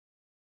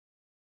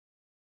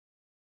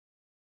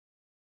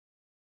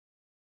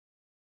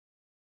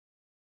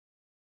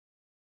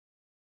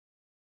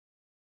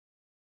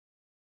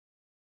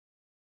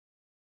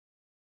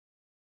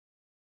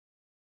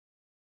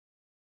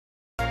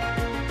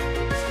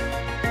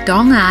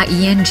Dong-A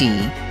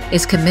ENG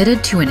is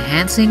committed to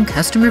enhancing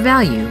customer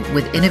value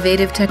with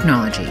innovative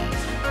technology.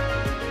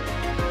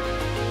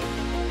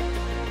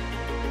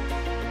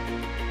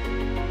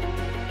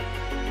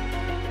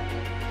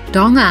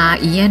 Dong-A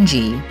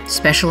ENG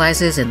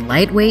specializes in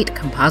lightweight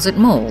composite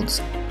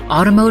molds,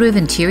 automotive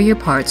interior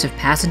parts of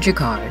passenger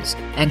cars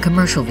and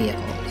commercial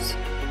vehicles.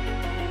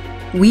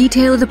 We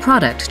tailor the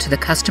product to the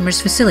customer's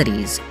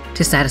facilities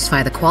to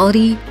satisfy the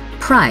quality,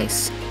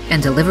 price,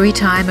 and delivery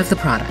time of the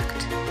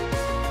product.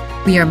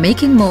 We are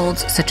making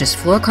molds such as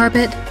floor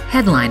carpet,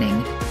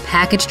 headlining,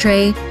 package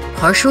tray,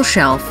 partial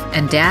shelf,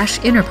 and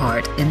dash inner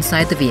part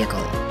inside the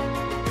vehicle.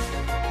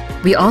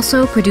 We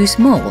also produce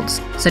molds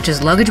such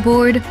as luggage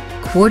board,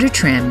 quarter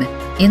trim,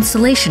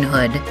 insulation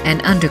hood,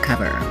 and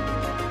undercover.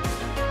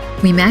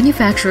 We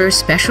manufacture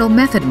special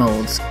method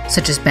molds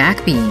such as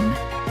back beam,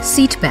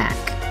 seat back,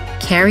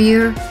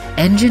 carrier,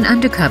 engine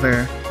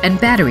undercover,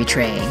 and battery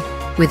tray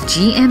with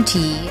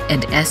GMT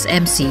and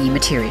SMC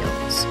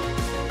materials.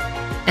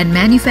 And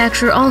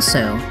manufacture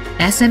also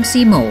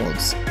SMC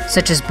molds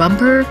such as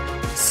bumper,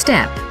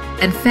 step,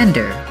 and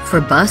fender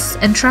for bus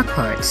and truck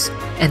parts,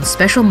 and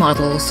special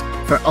models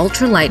for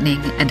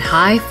ultra-lightning and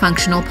high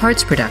functional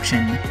parts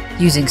production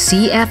using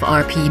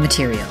CFRP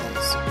materials.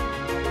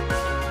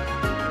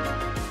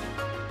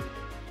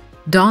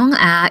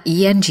 Dong-A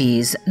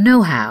ENG's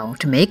know-how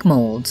to make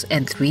molds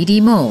and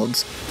 3D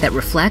molds that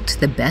reflect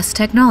the best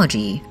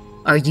technology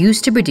are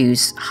used to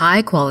produce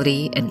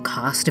high-quality and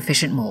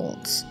cost-efficient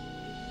molds.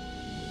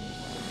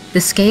 The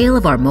scale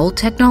of our mold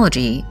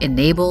technology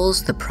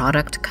enables the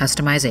product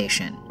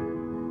customization.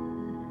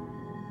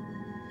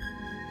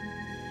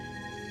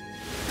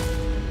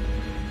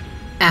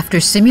 After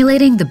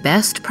simulating the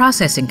best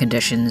processing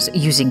conditions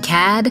using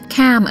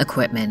CAD/CAM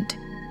equipment,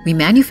 we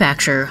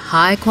manufacture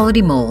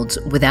high-quality molds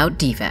without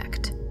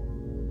defect.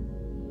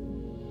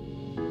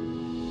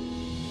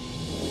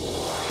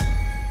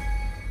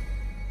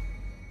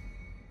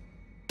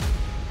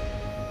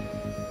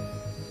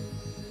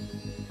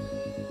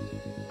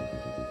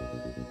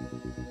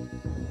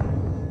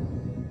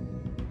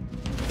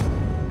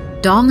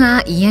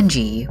 Dong-A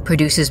ENG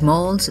produces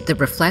molds that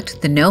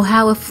reflect the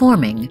know-how of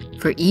forming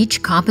for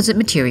each composite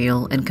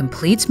material and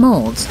completes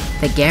molds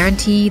that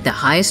guarantee the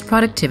highest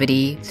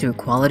productivity through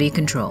quality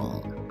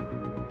control.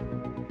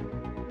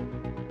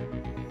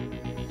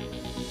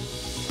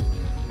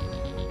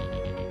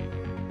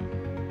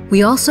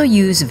 We also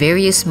use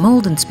various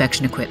mold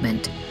inspection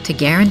equipment to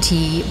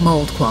guarantee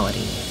mold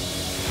quality.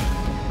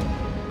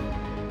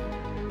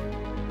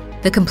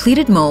 The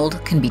completed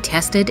mold can be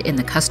tested in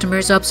the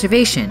customer's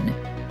observation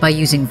by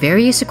using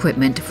various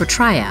equipment for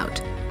tryout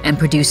and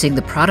producing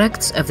the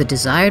products of the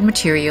desired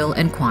material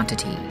and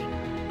quantity.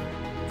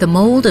 The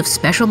mold of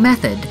special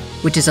method,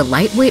 which is a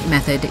lightweight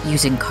method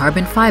using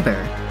carbon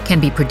fiber, can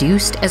be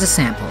produced as a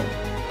sample.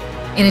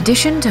 In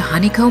addition to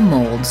honeycomb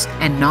molds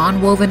and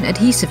non-woven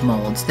adhesive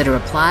molds that are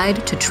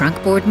applied to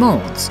trunk board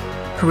molds,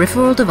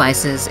 peripheral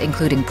devices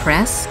including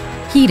press,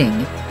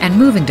 heating, and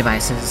moving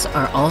devices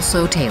are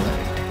also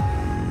tailored.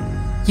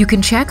 You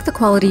can check the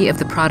quality of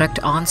the product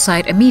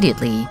on-site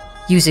immediately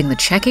using the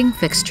checking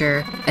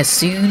fixture as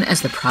soon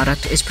as the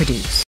product is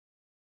produced.